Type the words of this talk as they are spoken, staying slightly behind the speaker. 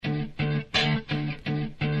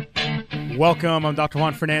Welcome, I'm Dr.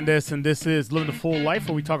 Juan Fernandez, and this is Living the Full Life,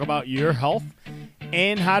 where we talk about your health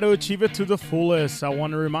and how to achieve it to the fullest. I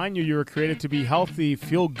want to remind you, you were created to be healthy,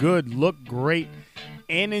 feel good, look great,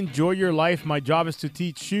 and enjoy your life. My job is to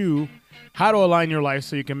teach you how to align your life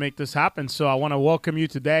so you can make this happen. So I want to welcome you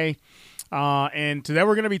today. And today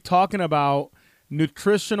we're going to be talking about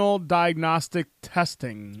nutritional diagnostic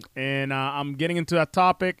testing. And I'm getting into that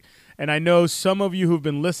topic. And I know some of you who've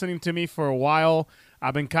been listening to me for a while,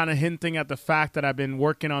 I've been kind of hinting at the fact that I've been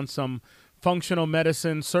working on some functional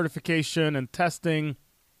medicine certification and testing.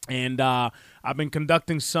 And I've been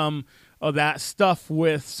conducting some of that stuff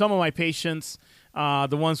with some of my patients, the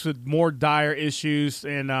ones with more dire issues.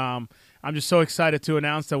 And I'm just so excited to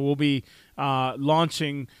announce that we'll be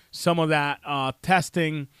launching some of that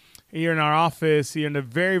testing here in our office here in the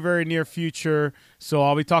very, very near future. So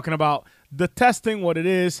I'll be talking about the testing, what it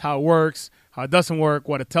is, how it works, how it doesn't work,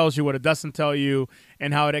 what it tells you, what it doesn't tell you,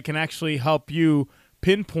 and how it can actually help you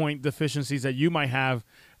pinpoint deficiencies that you might have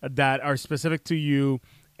that are specific to you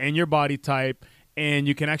and your body type. And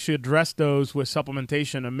you can actually address those with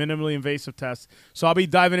supplementation, a minimally invasive test. So I'll be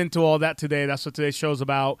diving into all that today. That's what today's show is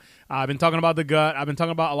about. I've been talking about the gut. I've been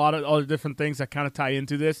talking about a lot of other different things that kind of tie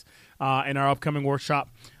into this in our upcoming workshop,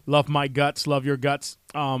 Love My Guts, Love Your Guts,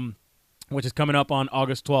 which is coming up on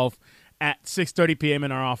August 12th at 6:30 p.m.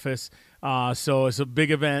 in our office. So it's a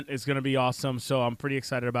big event. It's going to be awesome. So I'm pretty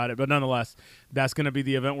excited about it. But nonetheless, that's going to be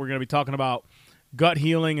the event. We're going to be talking about gut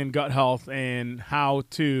healing and gut health and how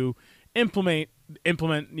to implement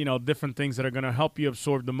different things that are going to help you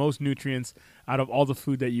absorb the most nutrients out of all the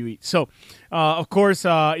food that you eat. So of course,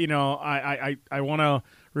 I want to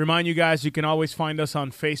remind you guys, you can always find us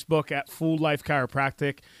on Facebook at Full Life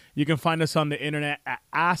Chiropractic. You can find us on the internet at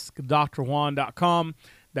AskDrJuan.com.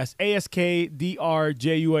 That's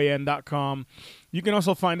AskDrJuan.com. You can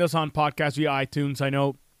also find us on podcasts via iTunes. I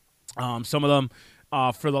know some of them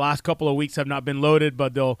for the last couple of weeks have not been loaded,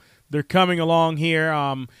 but they're coming along here.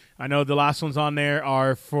 I know the last ones on there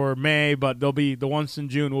are for May, but they'll be the ones in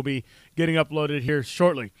June will be getting uploaded here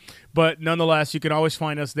shortly. But nonetheless, you can always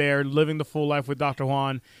find us there, Living the Full Life with Dr.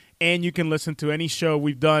 Juan, and you can listen to any show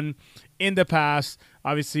we've done in the past,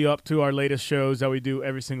 obviously up to our latest shows that we do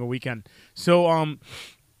every single weekend. So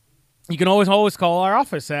you can always call our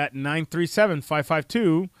office at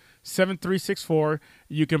 937-552-7364.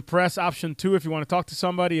 You can press option 2 if you want to talk to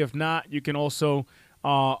somebody. If not, you can also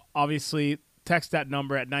obviously text that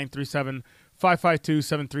number at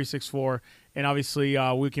 937-552-7364. And obviously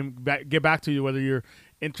we can get back to you whether you're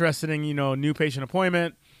interested in, new patient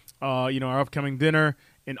appointment, our upcoming dinner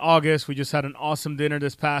in August. We just had an awesome dinner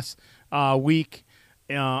this past week.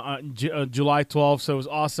 July 12th, so it was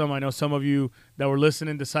awesome. I know some of you that were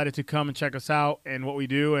listening decided to come and check us out and what we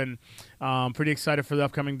do, and I'm pretty excited for the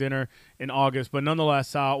upcoming dinner in August. But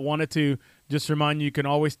nonetheless, I wanted to just remind you, you can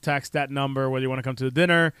always text that number whether you want to come to the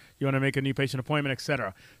dinner, you want to make a new patient appointment,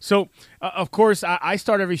 etc. So, of course, I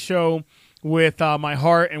start every show with my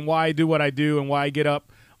heart and why I do what I do and why I get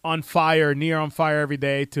up on fire, near on fire every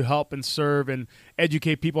day to help and serve and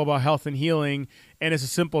educate people about health and healing. And it's a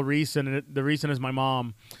simple reason. And the reason is my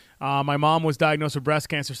mom. My mom was diagnosed with breast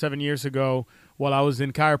cancer 7 years ago while I was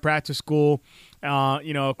in chiropractic school.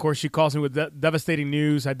 Of course, she calls me with devastating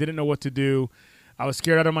news. I didn't know what to do. I was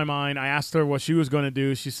scared out of my mind. I asked her what she was going to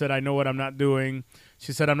do. She said, I know what I'm not doing.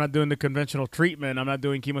 She said, I'm not doing the conventional treatment. I'm not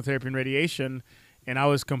doing chemotherapy and radiation. And I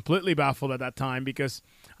was completely baffled at that time because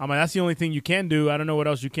I'm like, that's the only thing you can do. I don't know what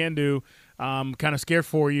else you can do. I'm kind of scared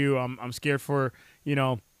for you. I'm scared for,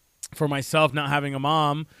 for myself not having a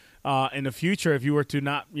mom in the future if you were to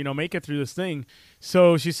not, make it through this thing.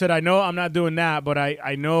 So she said, I know I'm not doing that, but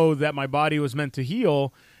I know that my body was meant to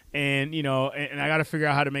heal and, and I got to figure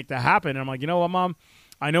out how to make that happen. And I'm like, you know what, Mom?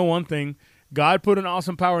 I know one thing. God put an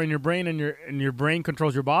awesome power in your brain, and your brain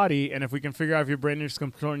controls your body. And if we can figure out if your brain is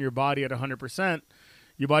controlling your body at 100%,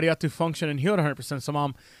 your body ought to function and heal at 100%. So,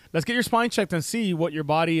 Mom, let's get your spine checked and see what your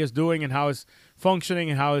body is doing and how it's functioning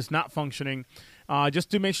and how it's not functioning,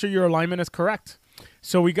 just to make sure your alignment is correct.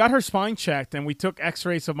 So we got her spine checked, and we took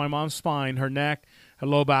x-rays of my mom's spine, her neck, her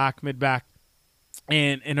low back, mid-back,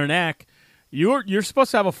 and in her neck. You're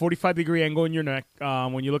supposed to have a 45-degree angle in your neck.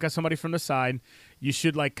 When you look at somebody from the side, you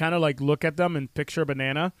should kind of look at them and picture a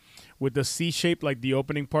banana with the C shape, like the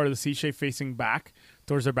opening part of the C shape facing back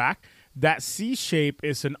towards their back. That C shape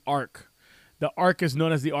is an arc. The arc is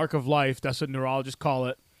known as the arc of life. That's what neurologists call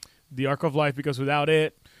it, the arc of life, because without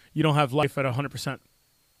it, you don't have life at 100%.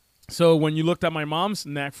 So when you looked at my mom's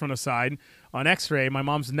neck from the side on x-ray, my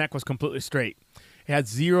mom's neck was completely straight. It had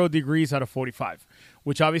 0 degrees out of 45,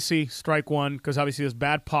 which obviously strike one because obviously there's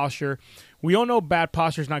bad posture. We all know bad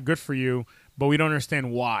posture is not good for you, but we don't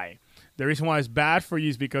understand why. The reason why it's bad for you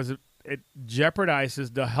is because it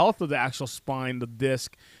jeopardizes the health of the actual spine, the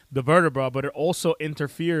disc, the vertebra, but it also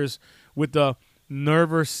interferes with the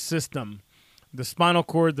nervous system, the spinal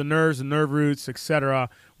cord, the nerves, the nerve roots,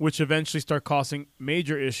 etc., which eventually start causing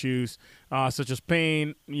major issues such as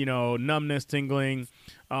pain, numbness, tingling,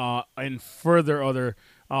 and further other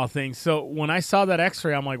things. So when I saw that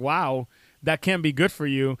X-ray, I'm like, wow, that can't be good for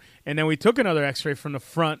you. And then we took another X-ray from the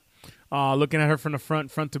front, looking at her from the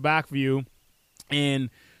front to back view, and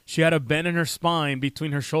she had a bend in her spine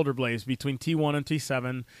between her shoulder blades, between T1 and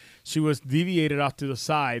T7. She was deviated off to the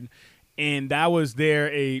side, and that was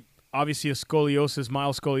obviously a scoliosis,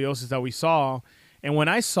 mild scoliosis that we saw. And when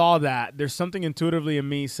I saw that, there's something intuitively in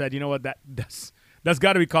me said, you know what, that's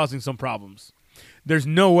got to be causing some problems. There's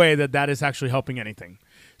no way that is actually helping anything.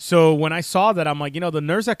 So when I saw that, I'm like, the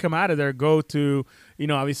nerves that come out of there go to,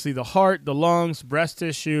 obviously the heart, the lungs, breast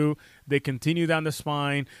tissue. They continue down the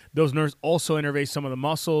spine. Those nerves also innervate some of the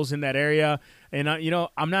muscles in that area. And,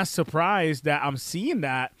 I'm not surprised that I'm seeing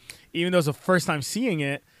that, even though it's the first time seeing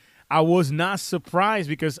it. I was not surprised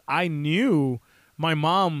because I knew my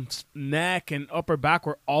mom's neck and upper back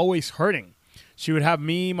were always hurting. She would have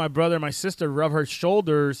me, my brother, my sister rub her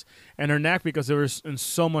shoulders and her neck because they were in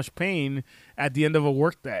so much pain at the end of a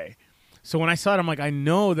work day. So when I saw it, I'm like, I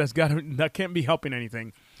know that can't be helping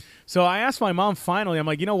anything. So I asked my mom finally, I'm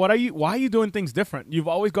like, why are you doing things different? You've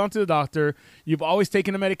always gone to the doctor. You've always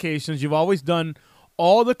taken the medications. You've always done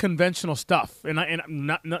all the conventional stuff. And I'm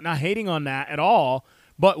not hating on that at all.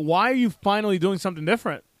 But why are you finally doing something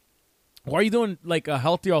different? Why are you doing like a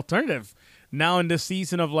healthy alternative now in this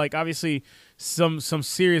season of like obviously some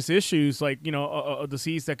serious issues like, a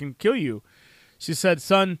disease that can kill you? She said,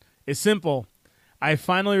 son, it's simple. I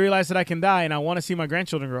finally realized that I can die and I want to see my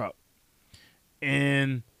grandchildren grow up.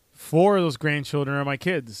 And 4 of those grandchildren are my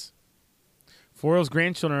kids. 4 of those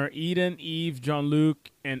grandchildren are Eden, Eve,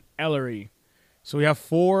 John-Luc, and Ellery. So we have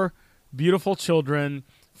 4 beautiful children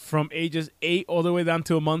from ages 8 all the way down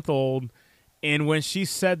to a month old. And when she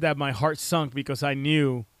said that, my heart sunk because I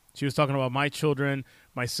knew she was talking about my children,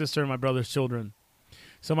 my sister, and my brother's children.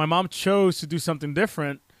 So my mom chose to do something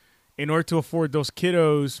different in order to afford those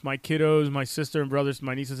kiddos, my sister and brothers,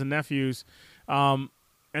 my nieces and nephews, an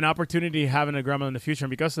opportunity having a grandmother in the future. And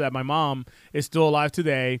because of that, my mom is still alive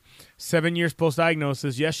today, 7 years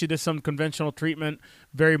post-diagnosis. Yes, she did some conventional treatment,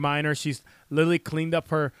 very minor. She's literally cleaned up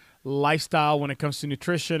her lifestyle when it comes to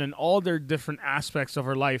nutrition and all their different aspects of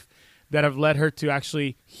her life that have led her to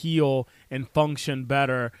actually heal and function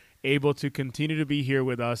better, able to continue to be here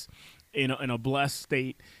with us in a blessed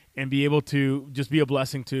state and be able to just be a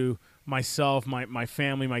blessing to myself, my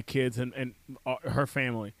family, my kids, and her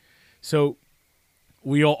family. So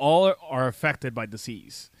we all are affected by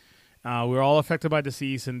disease. We're all affected by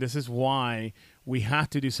disease, and this is why we have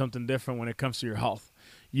to do something different when it comes to your health.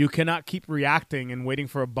 You cannot keep reacting and waiting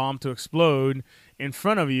for a bomb to explode in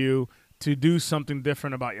front of you to do something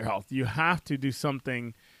different about your health. You have to do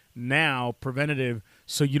something now, preventative,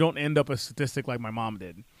 so you don't end up a statistic like my mom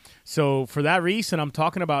did. So for that reason, I'm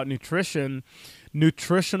talking about nutritional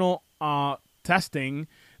testing,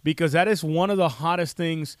 because that is one of the hottest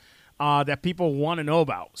things that people want to know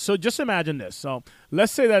about. So just imagine this. So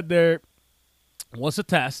let's say that there was a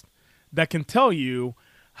test that can tell you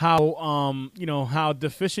how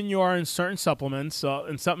deficient you are in certain supplements,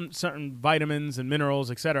 and certain vitamins and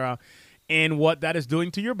minerals, etc., and what that is doing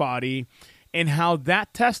to your body, and how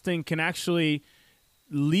that testing can actually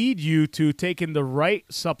lead you to taking the right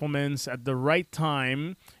supplements at the right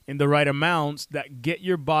time in the right amounts that get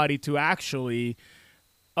your body to actually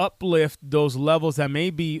uplift those levels that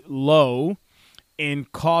may be low and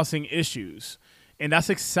causing issues. And that's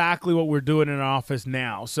exactly what we're doing in our office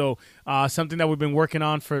now. So something that we've been working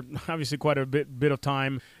on for obviously quite a bit of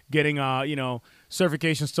time, getting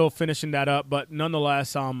certification, still finishing that up, but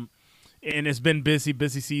nonetheless, and it's been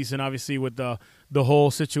busy season, obviously, with the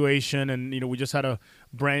whole situation, and we just had a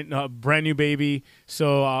brand new baby,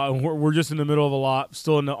 so we're just in the middle of a lot,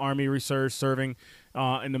 still in the Army Reserve, serving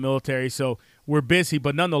in the military, so we're busy,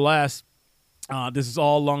 but nonetheless, this has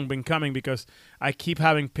all long been coming, because I keep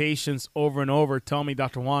having patients over and over tell me,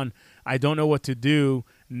 Dr. Juan, I don't know what to do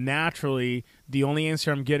naturally. The only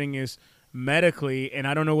answer I'm getting is medically, and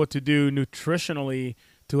I don't know what to do nutritionally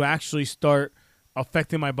to actually start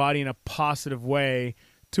affecting my body in a positive way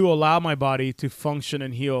to allow my body to function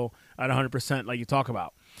and heal at 100% like you talk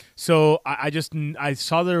about. So I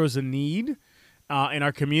saw there was a need in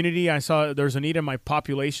our community. I saw there's a need in my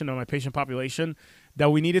population, or my patient population, that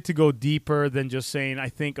we needed to go deeper than just saying, I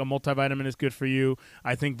think a multivitamin is good for you.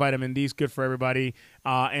 I think vitamin D is good for everybody.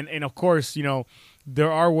 And of course,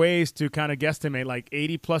 there are ways to kind of guesstimate, like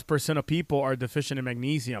 80+% of people are deficient in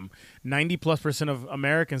magnesium. 90+% of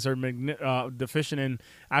Americans are deficient in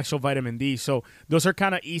actual vitamin D. So those are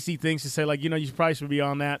kind of easy things to say, like, you probably should be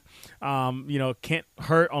on that. Can't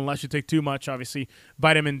hurt unless you take too much. Obviously,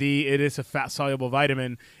 vitamin D, it is a fat-soluble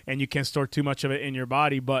vitamin, and you can't store too much of it in your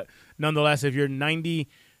body. But nonetheless, if you're 93%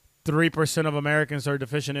 of Americans are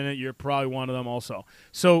deficient in it, you're probably one of them also.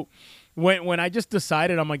 So when I just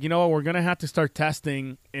decided, I'm like, we're going to have to start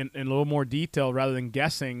testing in a little more detail rather than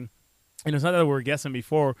guessing. And it's not that we were guessing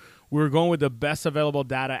before. We were going with the best available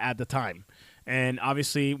data at the time. And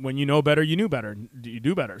obviously, when you know better, you do better.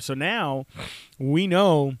 So now we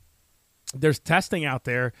know there's testing out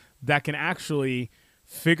there that can actually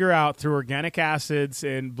figure out through organic acids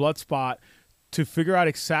and blood spot to figure out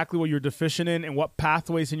exactly what you're deficient in and what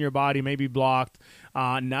pathways in your body may be blocked,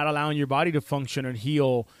 not allowing your body to function and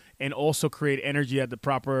heal, and also create energy at the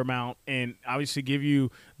proper amount, and obviously give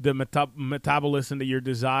you the metabolism that you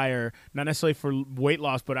desire, not necessarily for weight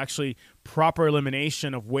loss, but actually proper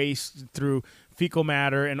elimination of waste through fecal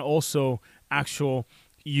matter and also actual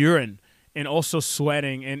urine, and also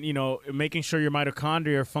sweating, and making sure your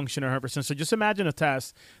mitochondria are functioning 100%. So just imagine a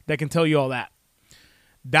test that can tell you all that.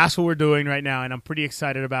 That's what we're doing right now, and I'm pretty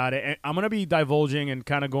excited about it. And I'm going to be divulging and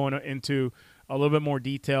kind of going into a little bit more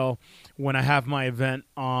detail when I have my event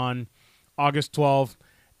on August 12th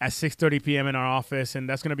at 6:30 p.m. in our office, and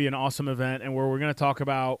that's going to be an awesome event, and where we're going to talk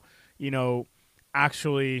about,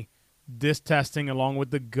 actually this testing along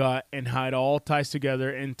with the gut and how it all ties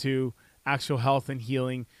together into actual health and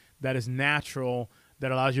healing that is natural,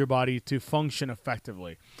 that allows your body to function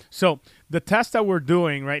effectively. So the test that we're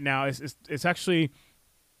doing right now it's actually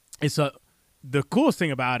the coolest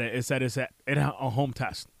thing about it is that it's a home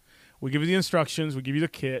test. We give you the instructions. We give you the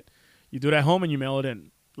kit. You do it at home and you mail it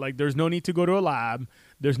in. Like, there's no need to go to a lab.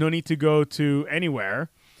 There's no need to go to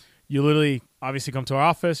anywhere. You literally obviously come to our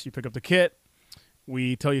office. You pick up the kit.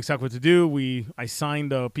 We tell you exactly what to do. I sign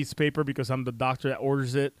the piece of paper because I'm the doctor that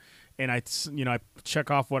orders it. And I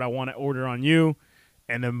check off what I want to order on you.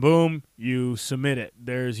 And then, boom, you submit it.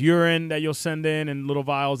 There's urine that you'll send in and little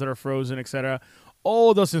vials that are frozen, etc.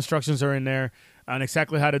 All those instructions are in there on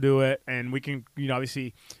exactly how to do it, and we can,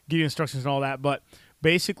 obviously give you instructions and all that. But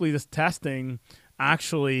basically, this testing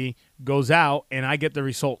actually goes out, and I get the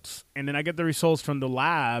results. And then I get the results from the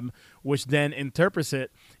lab, which then interprets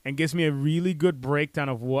it and gives me a really good breakdown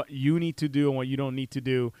of what you need to do and what you don't need to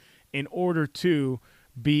do in order to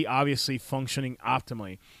be obviously functioning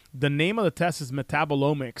optimally. The name of the test is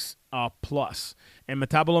Metabolomics Plus, and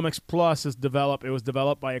Metabolomics Plus was developed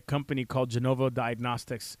by a company called Genova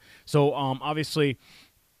Diagnostics. So obviously,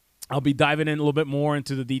 I'll be diving in a little bit more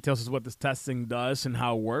into the details of what this testing does and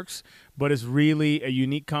how it works, but it's really a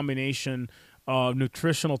unique combination of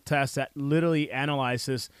nutritional tests that literally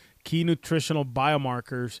analyzes key nutritional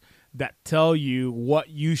biomarkers that tell you what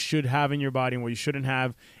you should have in your body and what you shouldn't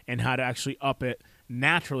have, and how to actually up it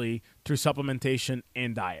naturally through supplementation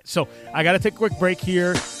and diet. So I got to take a quick break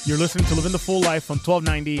here. You're listening to Living the Full Life on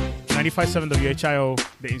 1290, 95.7 WHIO,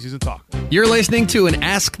 Dayton's News and Talk. You're listening to an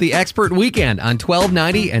Ask the Expert weekend on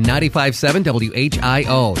 1290 and 95.7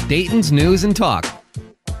 WHIO, Dayton's News and Talk.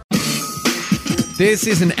 This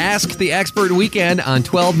is an Ask the Expert weekend on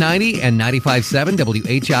 1290 and 95.7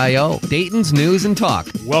 WHIO, Dayton's News and Talk.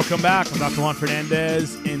 Welcome back. I'm Dr. Juan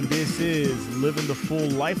Fernandez, and this is Living the Full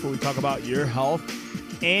Life, where we talk about your health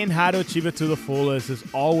and how to achieve it to the fullest. As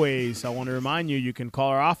always, I want to remind you, you can call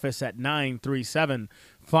our office at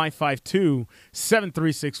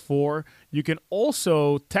 937-552-7364. You can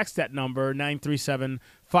also text that number,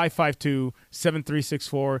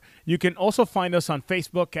 937-552-7364. You can also find us on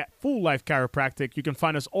Facebook at Full Life Chiropractic. You can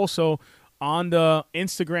find us also on the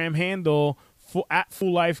Instagram handle at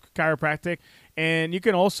Full Life Chiropractic. And you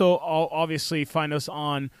can also obviously find us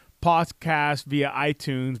on podcast via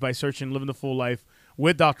iTunes by searching Living the Full Life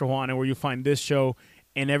with Dr. Juan, and where you find this show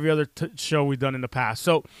and every other show we've done in the past.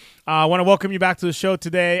 So I want to welcome you back to the show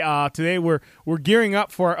today. Today we're gearing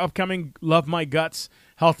up for our upcoming Love My Guts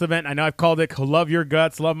health event. I know I've called it Love Your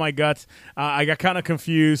Guts, Love My Guts. I got kind of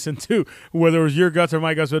confused into whether it was your guts or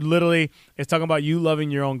my guts, but literally it's talking about you loving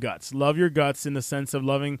your own guts. Love your guts in the sense of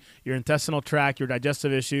loving your intestinal tract, your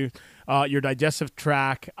digestive issues, your digestive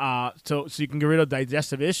tract, so you can get rid of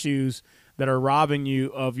digestive issues that are robbing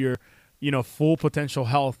you of your full potential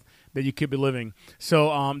health that you could be living.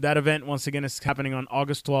 So that event, once again, is happening on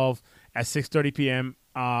August 12th at 6:30 p.m.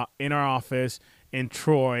 In our office in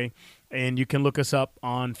Troy. And you can look us up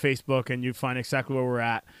on Facebook, and you find exactly where we're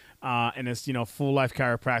at. And it's, Full Life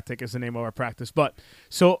Chiropractic is the name of our practice. But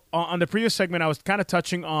so on the previous segment, I was kind of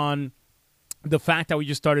touching on the fact that we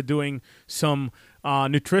just started doing some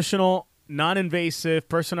nutritional, non-invasive,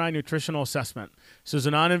 personalized nutritional assessment. So it's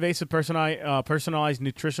a non-invasive, personalized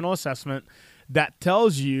nutritional assessment that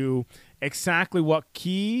tells you exactly what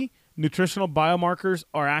key nutritional biomarkers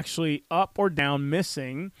are actually up or down,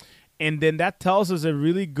 missing, and then that tells us a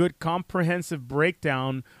really good comprehensive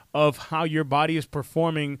breakdown of how your body is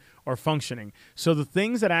performing or functioning. So the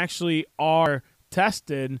things that actually are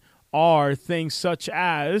tested are things such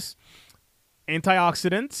as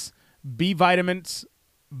antioxidants, B vitamins,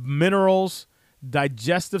 minerals,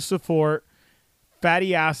 digestive support,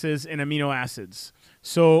 fatty acids, and amino acids.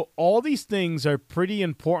 So all these things are pretty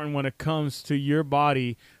important when it comes to your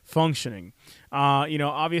body functioning.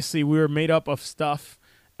 Obviously we're made up of stuff,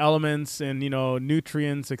 elements, and,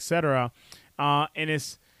 nutrients, etc. And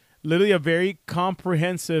it's literally a very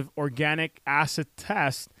comprehensive organic acid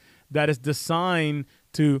test that is designed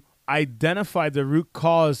to identify the root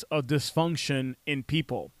cause of dysfunction in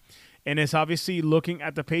people. And it's obviously looking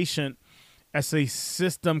at the patient as a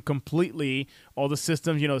system completely, all the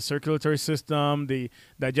systems, the circulatory system, the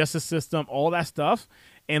digestive system, all that stuff,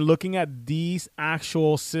 and looking at these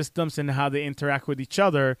actual systems and how they interact with each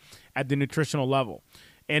other at the nutritional level.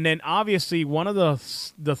 And then obviously one of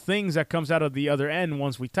the things that comes out of the other end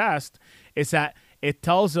once we test is that it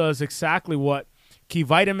tells us exactly what key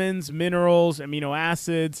vitamins, minerals, amino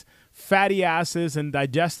acids, fatty acids, and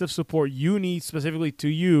digestive support you need specifically to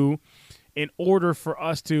you in order for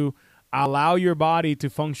us to allow your body to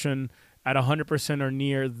function at 100% or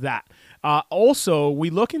near that. Also, we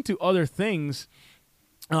look into other things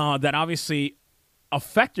that obviously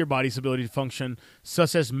affect your body's ability to function,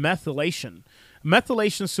 such as methylation.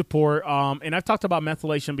 Methylation support, and I've talked about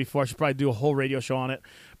methylation before. I should probably do a whole radio show on it.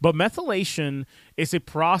 But methylation is a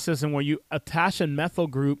process in where you attach a methyl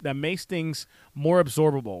group that makes things more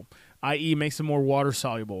absorbable, i.e. makes them more water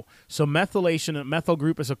soluble. So methylation, a methyl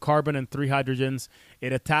group is a carbon and 3 hydrogens.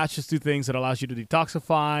 It attaches to things that allows you to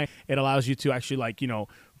detoxify. It allows you to actually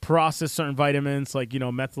process certain vitamins like,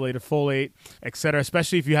 methylated folate, etc.,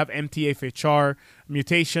 especially if you have MTHFR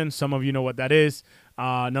mutation. Some of you know what that is.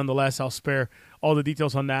 Nonetheless, I'll spare all the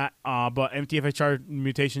details on that. But MTHFR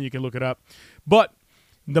mutation, you can look it up. But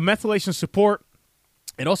the methylation support,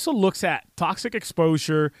 it also looks at toxic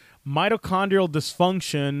exposure, mitochondrial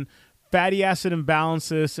dysfunction, fatty acid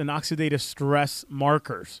imbalances, and oxidative stress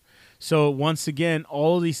markers. So once again,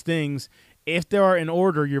 all of these things, if they are in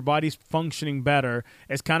order, your body's functioning better.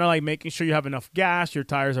 It's kind of like making sure you have enough gas, your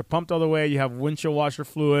tires are pumped all the way, you have windshield washer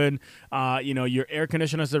fluid, your air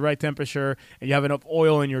conditioner is the right temperature, and you have enough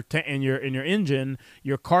oil in your engine.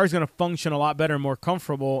 Your car's going to function a lot better and more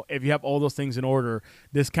comfortable if you have all those things in order.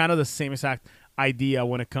 This is kind of the same exact idea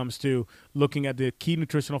when it comes to looking at the key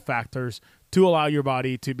nutritional factors to allow your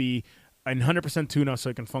body to be 100% tune-up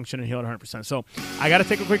so it can function and heal at 100%. So I got to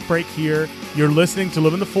take a quick break here. You're listening to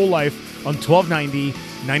Living the Full Life on 1290,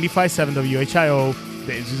 95.7 WHIO,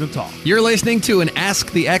 Dayton's News and Talk. You're listening to an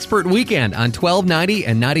Ask the Expert weekend on 1290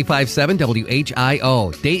 and 95.7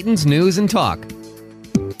 WHIO, Dayton's News and Talk.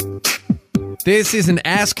 This is an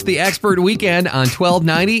Ask the Expert weekend on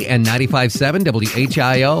 1290 and 95.7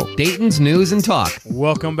 WHIO, Dayton's News and Talk.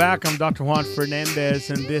 Welcome back. I'm Dr. Juan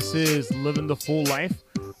Fernandez, and this is Living the Full Life,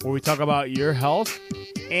 where we talk about your health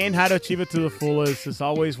and how to achieve it to the fullest. As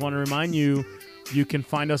always, want to remind you, you can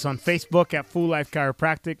find us on Facebook at Full Life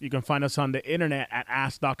Chiropractic. You can find us on the internet at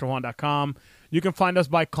AskDrJuan.com. You can find us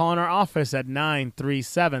by calling our office at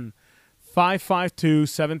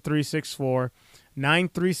 937-552-7364,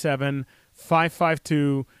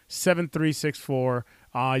 937-552-7364.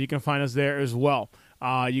 You can find us there as well.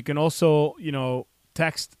 You can also,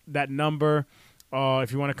 text that number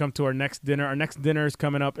if you want to come to our next dinner. Our next dinner is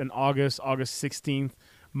coming up in August 16th,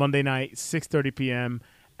 Monday night, 6:30 p.m.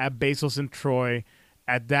 at Basil's in Troy.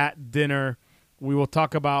 At that dinner, we will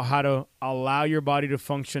talk about how to allow your body to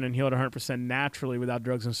function and heal at 100% naturally without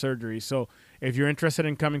drugs and surgery. So if you're interested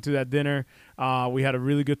in coming to that dinner, we had a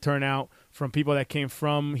really good turnout from people that came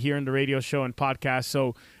from here in the radio show and podcast.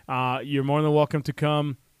 So you're more than welcome to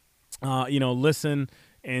come, listen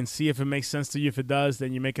and see if it makes sense to you. If it does,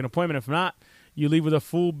 then you make an appointment. If not, you leave with a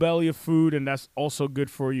full belly of food, and that's also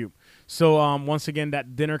good for you. So once again,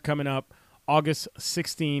 that dinner coming up August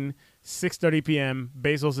 16, 6:30 p.m.,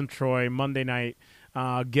 Basil's in Troy, Monday night.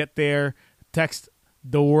 Get there, text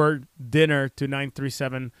the word dinner to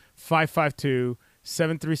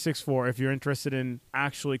 937-552-7364 if you're interested in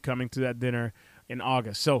actually coming to that dinner in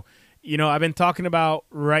August. So, I've been talking about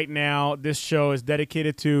right now, this show is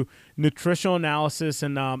dedicated to nutritional analysis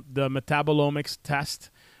and the metabolomics test,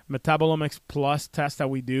 Metabolomics Plus test that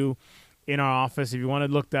we do in our office. If you want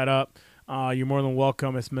to look that up, you're more than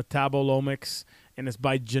welcome. It's Metabolomics, and it's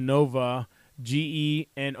by Genova,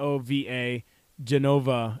 Genova.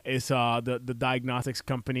 Genova is the diagnostics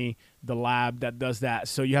company, the lab that does that.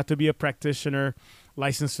 So you have to be a practitioner,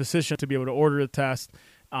 licensed physician to be able to order the test,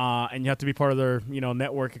 and you have to be part of their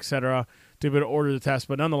network, etc., to be able to order the test.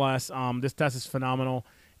 But nonetheless, this test is phenomenal.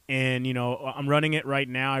 And, I'm running it right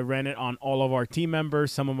now. I ran it on all of our team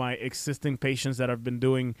members, some of my existing patients that have been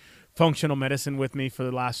doing functional medicine with me for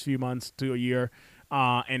the last few months to a year.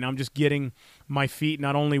 And I'm just getting my feet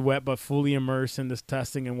not only wet, but fully immersed in this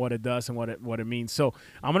testing and what it does and what it means. So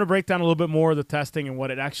I'm going to break down a little bit more of the testing and what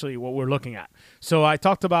we're looking at. So I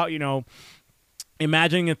talked about,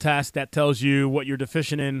 imagining a test that tells you what you're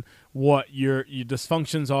deficient in, what your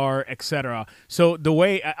dysfunctions are, etc. So the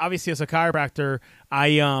way, obviously, as a chiropractor,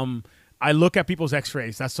 I look at people's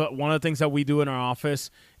x-rays. That's one of the things that we do in our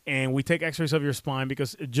office. And we take x-rays of your spine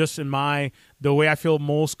because just the way I feel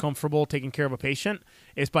most comfortable taking care of a patient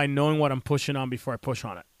is by knowing what I'm pushing on before I push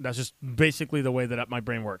on it. That's just basically the way that my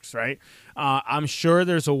brain works, right? I'm sure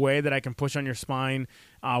there's a way that I can push on your spine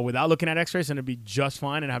without looking at x-rays and it'd be just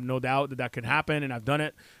fine, and I have no doubt that could happen, and I've done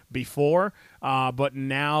it before. But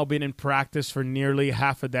now, been in practice for nearly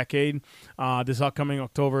half a decade. This upcoming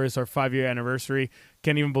October is our 5-year anniversary.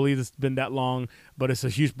 Can't even believe it's been that long, but it's a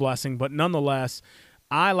huge blessing. But nonetheless,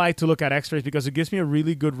 I like to look at x-rays because it gives me a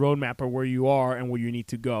really good roadmap of where you are and where you need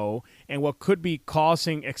to go and what could be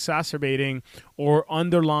causing, exacerbating, or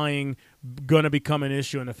underlying going to become an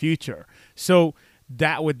issue in the future. So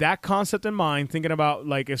that with that concept in mind, thinking about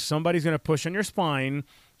like if somebody's going to push on your spine,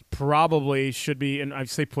 probably should be, and I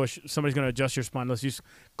say push, somebody's going to adjust your spine. Let's use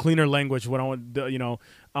cleaner language. What I want,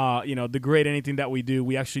 degrade anything that we do.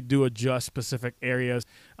 We actually do adjust specific areas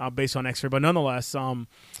based on x-ray. But nonetheless,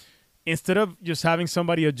 instead of just having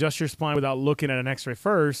somebody adjust your spine without looking at an x-ray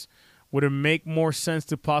first, would it make more sense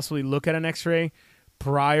to possibly look at an x-ray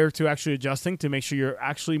prior to actually adjusting to make sure you're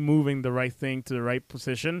actually moving the right thing to the right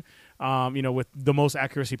position, with the most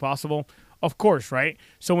accuracy possible? Of course, right?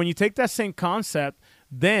 So when you take that same concept,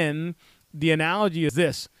 then the analogy is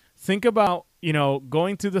this. Think about,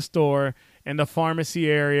 going to the store in the pharmacy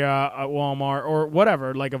area at Walmart or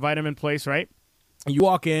whatever, like a vitamin place, right? You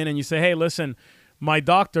walk in and you say, hey, listen, my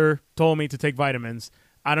doctor told me to take vitamins.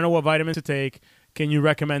 I don't know what vitamins to take. Can you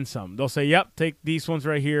recommend some? They'll say, yep, take these ones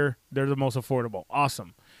right here. They're the most affordable.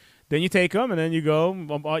 Awesome. Then you take them and then you go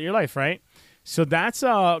about your life, right? So that's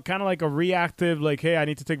kind of like a reactive, like, hey, I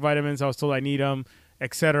need to take vitamins. I was told I need them,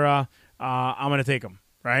 etc. I'm going to take them,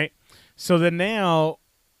 right? So then now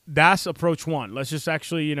that's approach one. Let's just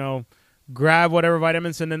actually, grab whatever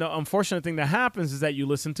vitamins. And then the unfortunate thing that happens is that you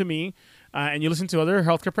listen to me and you listen to other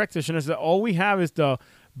healthcare practitioners that all we have is the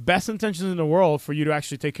best intentions in the world for you to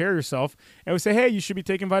actually take care of yourself. And we say, hey, you should be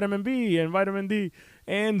taking vitamin B and vitamin D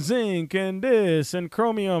and zinc and this and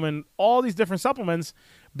chromium and all these different supplements.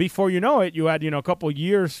 Before you know it, you had, a couple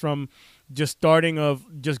years from just starting of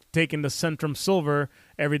just taking the Centrum Silver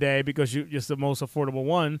every day because you just the most affordable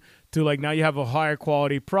one to like now you have a higher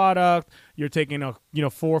quality product. You're taking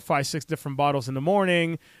 4, 5, 6 different bottles in the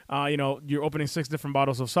morning. You're opening 6 different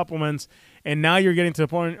bottles of supplements, and now you're getting to the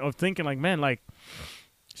point of thinking like, man, like,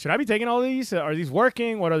 should I be taking all these? Are these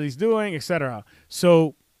working? What are these doing, etc.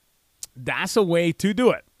 So that's a way to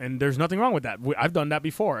do it, and there's nothing wrong with that. I've done that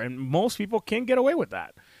before, and most people can get away with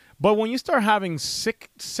that. But when you start having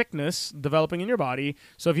sickness developing in your body,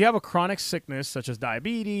 so if you have a chronic sickness such as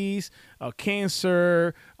diabetes,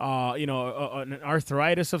 cancer, an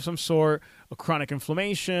arthritis of some sort, a chronic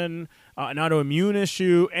inflammation, an autoimmune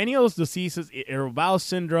issue, any of those diseases, irritable bowel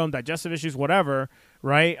syndrome, digestive issues, whatever,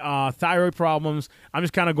 right? Thyroid problems. I'm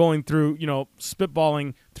just kind of going through,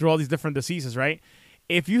 spitballing through all these different diseases, right?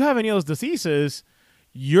 If you have any of those diseases,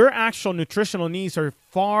 your actual nutritional needs are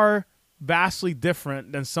vastly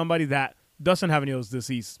different than somebody that doesn't have any of those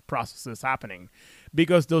disease processes happening,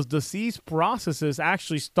 because those disease processes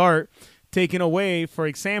actually start taking away, for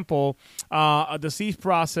example, a disease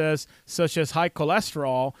process such as high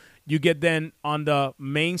cholesterol. You get then on the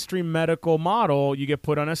mainstream medical model, you get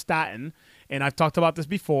put on a statin. And I've talked about this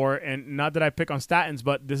before, and not that I pick on statins,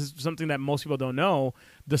 but this is something that most people don't know.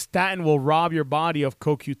 The statin will rob your body of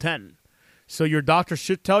CoQ10. So your doctor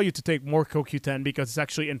should tell you to take more CoQ10 because it's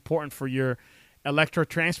actually important for your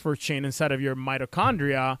electrotransfer chain inside of your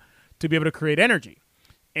mitochondria to be able to create energy.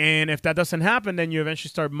 And if that doesn't happen, then you eventually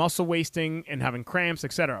start muscle wasting and having cramps,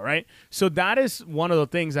 etc., right? So that is one of the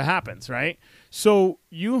things that happens, right? So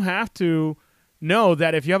you have to know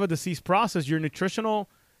that if you have a disease process, your nutritional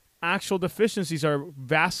actual deficiencies are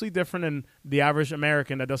vastly different than the average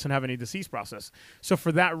American that doesn't have any disease process. So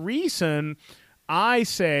for that reason, I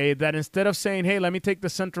say that instead of saying, hey, let me take the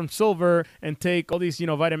Centrum Silver and take all these,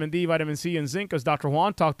 vitamin D, vitamin C, and zinc, as Dr.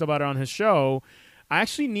 Juan talked about it on his show, I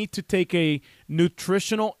actually need to take a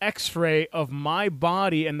nutritional x-ray of my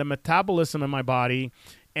body and the metabolism in my body,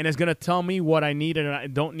 and it's going to tell me what I need and I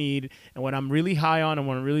don't need, and what I'm really high on and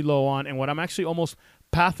what I'm really low on, and what I'm actually almost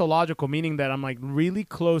pathological, meaning that I'm like really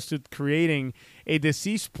close to creating a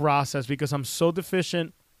disease process because I'm so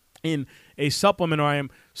deficient in a supplement, or I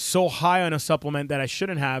am so high on a supplement that I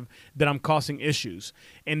shouldn't have, that I'm causing issues.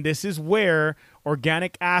 And this is where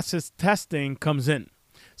organic acids testing comes in.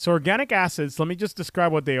 So organic acids, let me just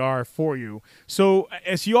describe what they are for you. So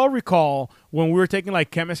as you all recall, when we were taking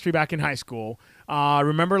like chemistry back in high school,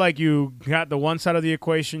 remember like you got the one side of the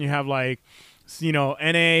equation, you have like,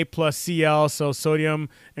 Na plus Cl, so sodium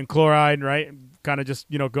and chloride, right? Kind of just,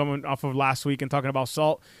 going off of last week and talking about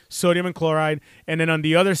salt, sodium and chloride. And then on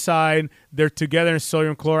the other side, they're together in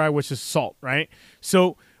sodium chloride, which is salt, right?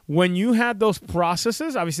 So when you had those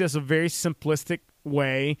processes, obviously that's a very simplistic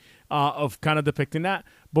way of kind of depicting that.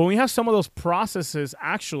 But when we have some of those processes,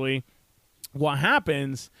 actually, what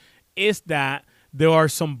happens is that there are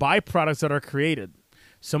some byproducts that are created.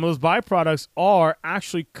 Some of those byproducts are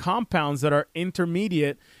actually compounds that are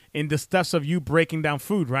intermediate in the steps of you breaking down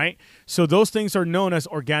food, right? So those things are known as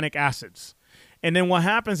organic acids. And then what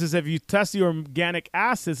happens is if you test the organic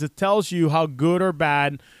acids, it tells you how good or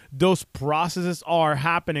bad those processes are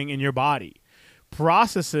happening in your body.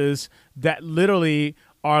 Processes that literally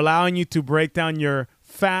are allowing you to break down your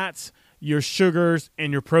fats, your sugars,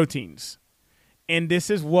 and your proteins. And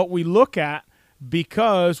this is what we look at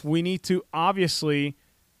because we need to obviously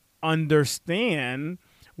understand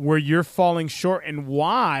where you're falling short and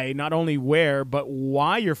why, not only where, but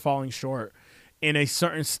why you're falling short in a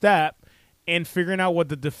certain step, and figuring out what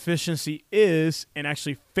the deficiency is and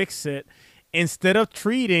actually fix it instead of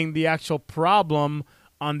treating the actual problem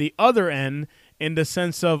on the other end in the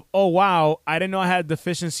sense of, oh, wow, I didn't know I had a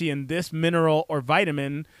deficiency in this mineral or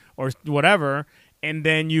vitamin or whatever. And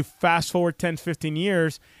then you fast forward 10, 15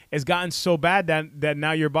 years, it's gotten so bad that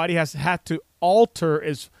now your body has had to alter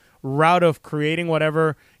its route of creating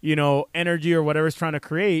whatever, energy or whatever it's trying to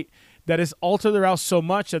create, that is alter the route so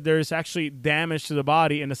much that there is actually damage to the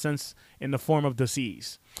body in a sense, in the form of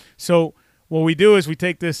disease. So what we do is we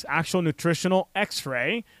take this actual nutritional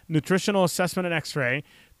x-ray, nutritional assessment and x-ray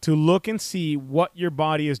to look and see what your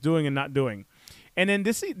body is doing and not doing. And then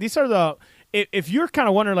these are the, if you're kind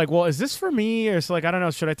of wondering like, well, is this for me? Or it's like, I don't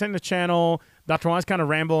know, should I turn the channel? Dr. Juan's kind of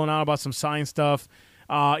rambling on about some science stuff.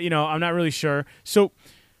 I'm not really sure. So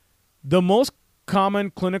the most common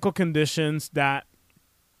clinical conditions that,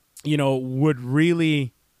 would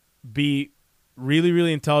really be really,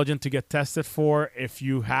 really intelligent to get tested for, if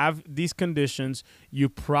you have these conditions, you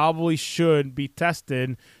probably should be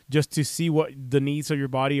tested just to see what the needs of your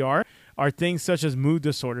body are things such as mood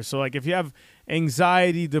disorders. So like if you have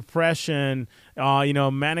anxiety, depression,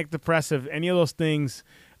 manic depressive, any of those things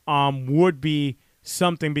would be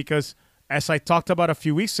something, because as I talked about a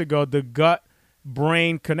few weeks ago, the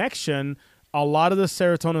gut-brain connection, a lot of the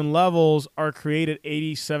serotonin levels are created,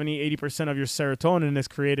 80, 70, 80% of your serotonin is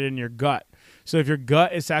created in your gut. So if your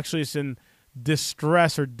gut is actually in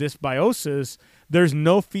distress or dysbiosis, there's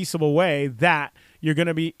no feasible way that you're going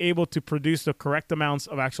to be able to produce the correct amounts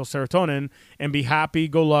of actual serotonin and be happy,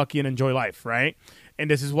 go lucky, and enjoy life, right? And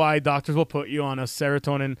this is why doctors will put you on a selective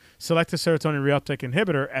serotonin reuptake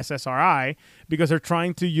inhibitor, SSRI, because they're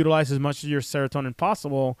trying to utilize as much of your serotonin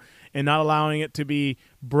possible and not allowing it to be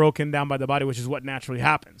broken down by the body, which is what naturally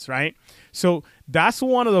happens, right? So that's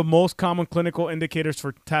one of the most common clinical indicators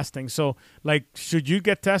for testing. So like, should you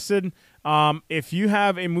get tested? If you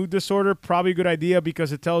have a mood disorder, probably a good idea,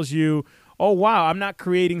 because it tells you, oh, wow, I'm not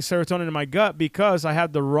creating serotonin in my gut because I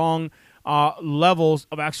have the wrong levels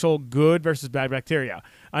of actual good versus bad bacteria.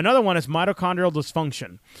 Another one is mitochondrial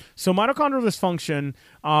dysfunction. So mitochondrial dysfunction,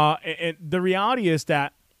 the reality is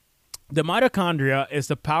that the mitochondria is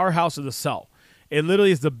the powerhouse of the cell. It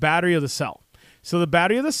literally is the battery of the cell. So the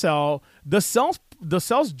battery of the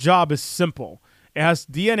cell's job is simple. It has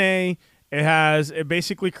DNA. It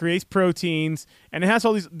basically creates proteins, and it has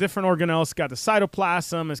all these different organelles. It's got the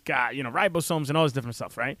cytoplasm. It's got ribosomes and all this different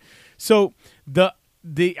stuff, right? So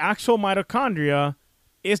the actual mitochondria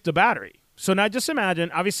is the battery. So now just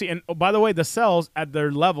imagine, obviously, and by the way, the cells at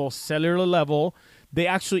their cellular level, they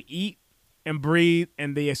actually eat and breathe,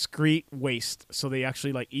 and they excrete waste. So they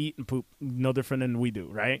actually eat and poop, no different than we do,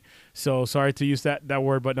 right? So sorry to use that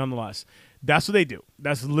word, but nonetheless, that's what they do.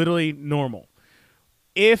 That's literally normal.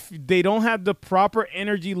 If they don't have the proper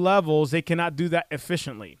energy levels, they cannot do that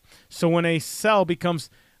efficiently. So when a cell becomes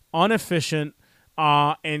inefficient,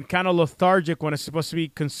 and kind of lethargic when it's supposed to be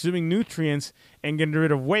consuming nutrients and getting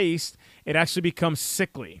rid of waste, it actually becomes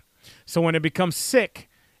sickly. So when it becomes sick,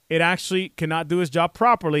 it actually cannot do its job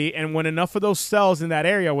properly. And when enough of those cells in that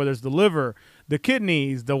area, whether it's the liver, the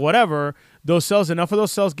kidneys, the whatever, enough of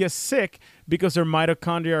those cells get sick because their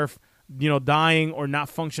mitochondria are, dying or not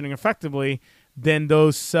functioning effectively, then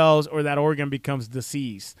those cells or that organ becomes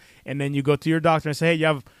diseased. And then you go to your doctor and say, hey, you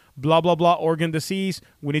have blah, blah, blah organ disease.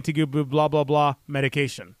 We need to give blah, blah, blah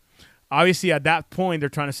medication. Obviously, at that point, they're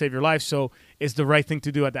trying to save your life, so it's the right thing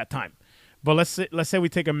to do at that time. But let's say we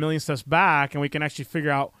take a million steps back and we can actually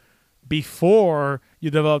figure out before you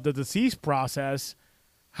develop the disease process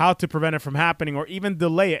how to prevent it from happening or even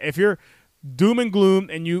delay it. If you're doom and gloom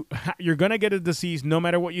and you're going to get a disease no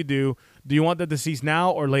matter what you do you want the disease now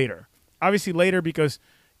or later? Obviously later, because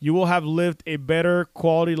you will have lived a better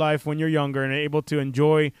quality life when you're younger and able to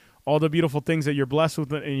enjoy all the beautiful things that you're blessed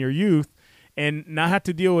with in your youth and not have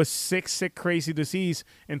to deal with sick, crazy disease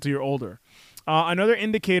until you're older. Another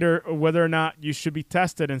indicator of whether or not you should be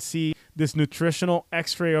tested and see this nutritional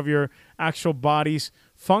x-ray of your actual body's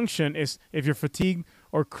function is if you're fatigued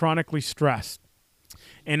or chronically stressed.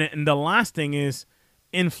 And the last thing is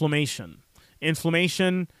inflammation.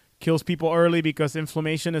 Inflammation kills people early because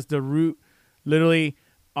inflammation is the root, literally,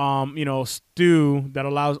 stew that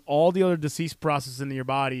allows all the other disease processes in your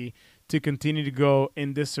body to continue to go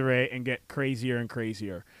in disarray and get crazier and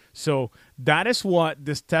crazier. So that is what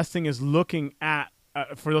this testing is looking at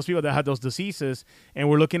for those people that had those diseases. And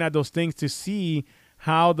we're looking at those things to see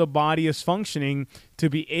how the body is functioning to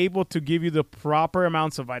be able to give you the proper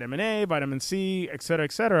amounts of vitamin A, vitamin C, et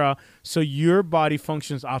cetera, so your body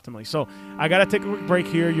functions optimally. So I got to take a quick break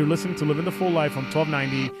here. You're listening to Living the Full Life on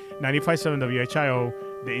 1290, 95.7 WHIO,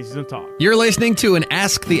 Dayton's News & Talk. You're listening to an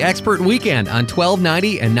Ask the Expert weekend on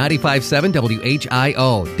 1290 and 95.7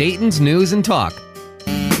 WHIO, Dayton's News and Talk.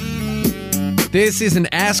 This is an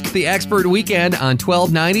Ask the Expert weekend on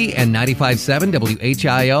 1290 and 95.7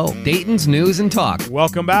 WHIO, Dayton's News and Talk.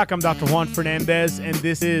 Welcome back. I'm Dr. Juan Fernandez, and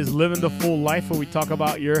this is Living the Full Life, where we talk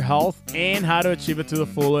about your health and how to achieve it to the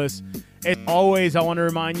fullest. As always, I want to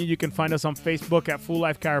remind you can find us on Facebook at Full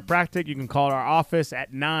Life Chiropractic. You can call our office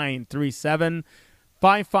at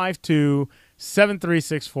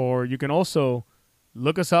 937-552-7364. You can also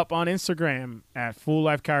look us up on Instagram at Full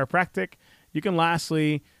Life Chiropractic. You can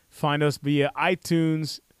lastly find us via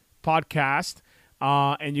iTunes podcast,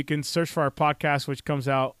 and you can search for our podcast, which comes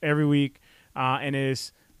out every week, and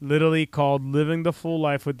is literally called Living the Full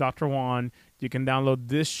Life with Dr. Juan. You can download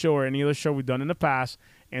this show or any other show we've done in the past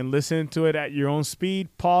and listen to it at your own speed,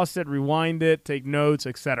 pause it, rewind it, take notes,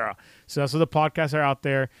 etc. So that's what the podcasts are out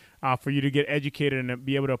there for you to get educated and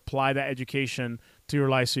be able to apply that education to your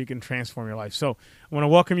life so you can transform your life. So I want to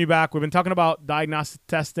welcome you back. We've been talking about diagnostic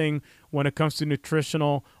testing when it comes to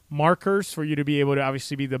nutritional markers for you to be able to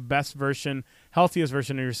obviously be the best version, healthiest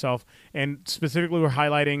version of yourself. And specifically, we're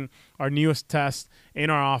highlighting our newest test in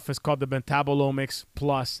our office called the Metabolomics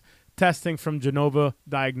Plus testing from Genova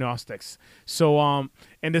Diagnostics. So,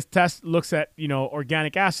 and this test looks at,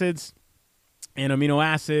 organic acids and amino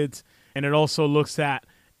acids, and it also looks at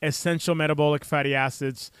essential metabolic fatty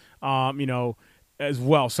acids, as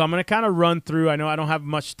well. So I'm going to kind of run through. I know I don't have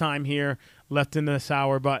much time here left in this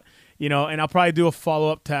hour, but, and I'll probably do a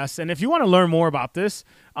follow-up test. And if you want to learn more about this,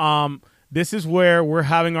 this is where we're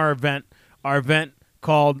having our event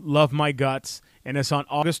called Love My Guts, and it's on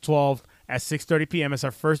August 12th at 6:30 p.m. It's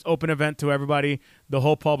our first open event to everybody, the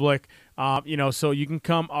whole public, so you can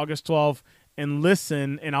come August 12th and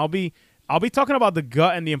listen, and I'll be talking about the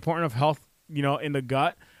gut and the importance of health, in the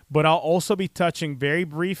gut. But I'll also be touching very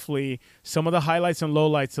briefly some of the highlights and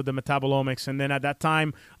lowlights of the metabolomics. And then at that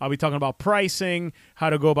time, I'll be talking about pricing, how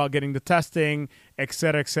to go about getting the testing, et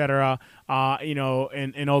cetera,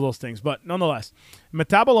 and all those things. But nonetheless,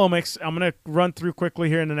 metabolomics, I'm going to run through quickly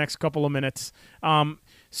here in the next couple of minutes.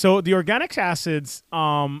 So the organic acids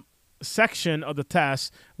section of the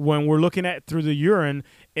test, when we're looking at through the urine,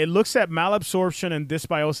 it looks at malabsorption and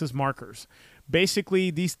dysbiosis markers.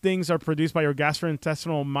 Basically, these things are produced by your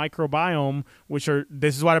gastrointestinal microbiome,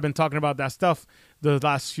 this is what I've been talking about, that stuff the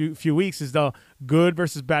last few weeks, is the good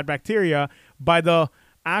versus bad bacteria. By the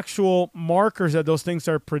actual markers that those things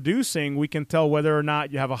are producing, we can tell whether or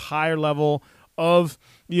not you have a higher level of,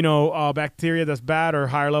 bacteria that's bad or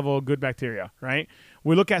higher level of good bacteria, right?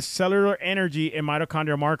 We look at cellular energy and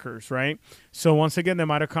mitochondrial markers, right? So once again, the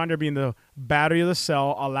mitochondria being the battery of the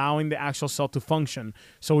cell, allowing the actual cell to function.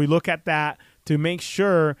 So we look at that to make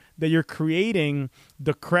sure that you're creating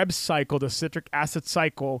the Krebs cycle, the citric acid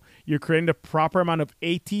cycle. You're creating the proper amount of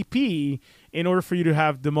ATP in order for you to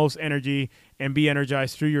have the most energy and be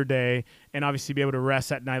energized through your day, and obviously be able to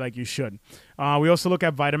rest at night like you should. We also look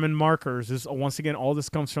at vitamin markers. Once again, all this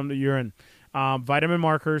comes from the urine. Vitamin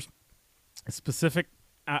markers, specific,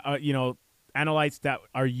 analytes that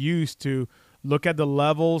are used to look at the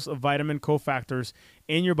levels of vitamin cofactors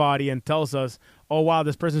in your body and tells us, oh, wow,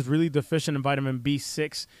 this person's really deficient in vitamin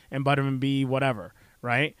B6 and vitamin B whatever,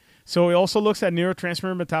 right? So it also looks at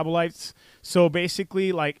neurotransmitter metabolites. So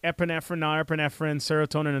basically like epinephrine, norepinephrine,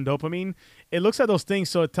 serotonin, and dopamine. It looks at those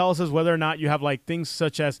things, so it tells us whether or not you have like things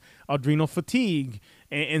such as adrenal fatigue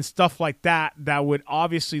and stuff like that would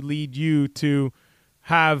obviously lead you to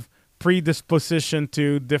have predisposition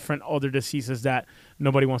to different other diseases that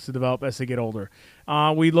nobody wants to develop as they get older.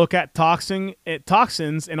 We look at toxins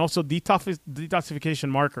and also detoxification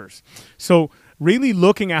markers. So really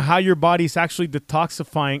looking at how your body's actually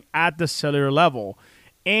detoxifying at the cellular level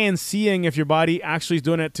and seeing if your body actually is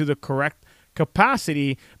doing it to the correct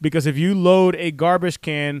capacity, because if you load a garbage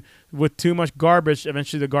can with too much garbage,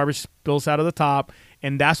 eventually the garbage spills out of the top,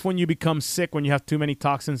 and that's when you become sick, when you have too many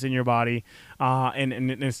toxins in your body, and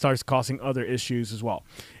it starts causing other issues as well.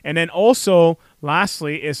 And then also,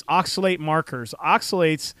 lastly, is oxalate markers.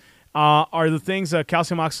 Oxalates are the things,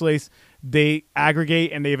 calcium oxalates, they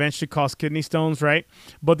aggregate and they eventually cause kidney stones, right?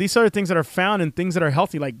 But these are the things that are found in things that are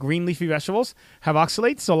healthy, like green leafy vegetables have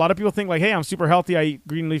oxalates. So a lot of people think like, hey, I'm super healthy, I eat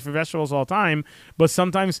green leafy vegetables all the time. But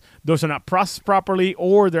sometimes those are not processed properly,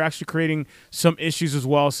 or they're actually creating some issues as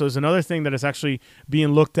well. So there's another thing that is actually being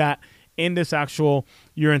looked at in this actual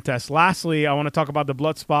urine test. Lastly, I want to talk about the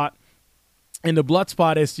blood spot. And the blood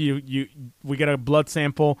spot is we get a blood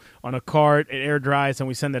sample on a cart, it air dries, and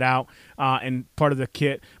we send it out and part of the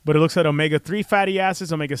kit. But it looks at omega-3 fatty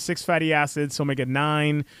acids, omega-6 fatty acids,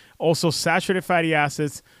 omega-9, also saturated fatty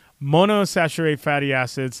acids, monounsaturated fatty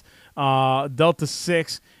acids,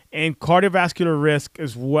 delta-6, and cardiovascular risk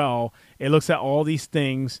as well. It looks at all these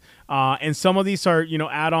things. And some of these are,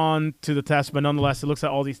 add on to the test, but nonetheless, it looks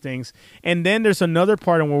at all these things. And then there's another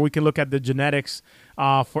part where we can look at the genetics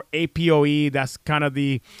for APOE. That's kind of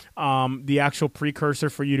the actual precursor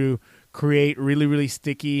for you to create really, really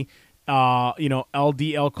sticky LDL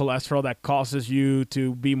cholesterol that causes you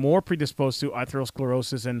to be more predisposed to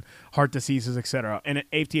atherosclerosis and heart diseases, etc. And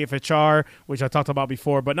ATFHR, which I talked about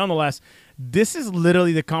before. But nonetheless, this is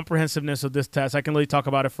literally the comprehensiveness of this test. I can really talk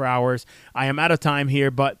about it for hours. I am out of time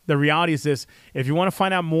here, but the reality is this. If you want to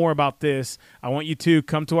find out more about this, I want you to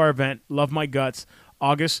come to our event, Love My Guts,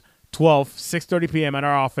 August 12th, 6:30 p.m. at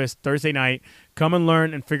our office, Thursday night. Come and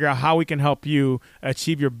learn and figure out how we can help you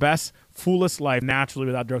achieve your best, fullest life naturally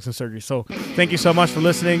without drugs and surgery. So thank you so much for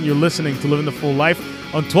listening. You're listening to Living the Full Life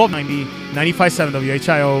on 1290, 95.7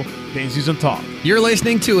 WHIO, Dayton's News and Talk. You're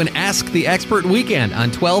listening to an Ask the Expert weekend on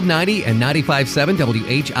 1290 and 95.7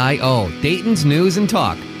 WHIO, Dayton's News and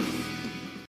Talk.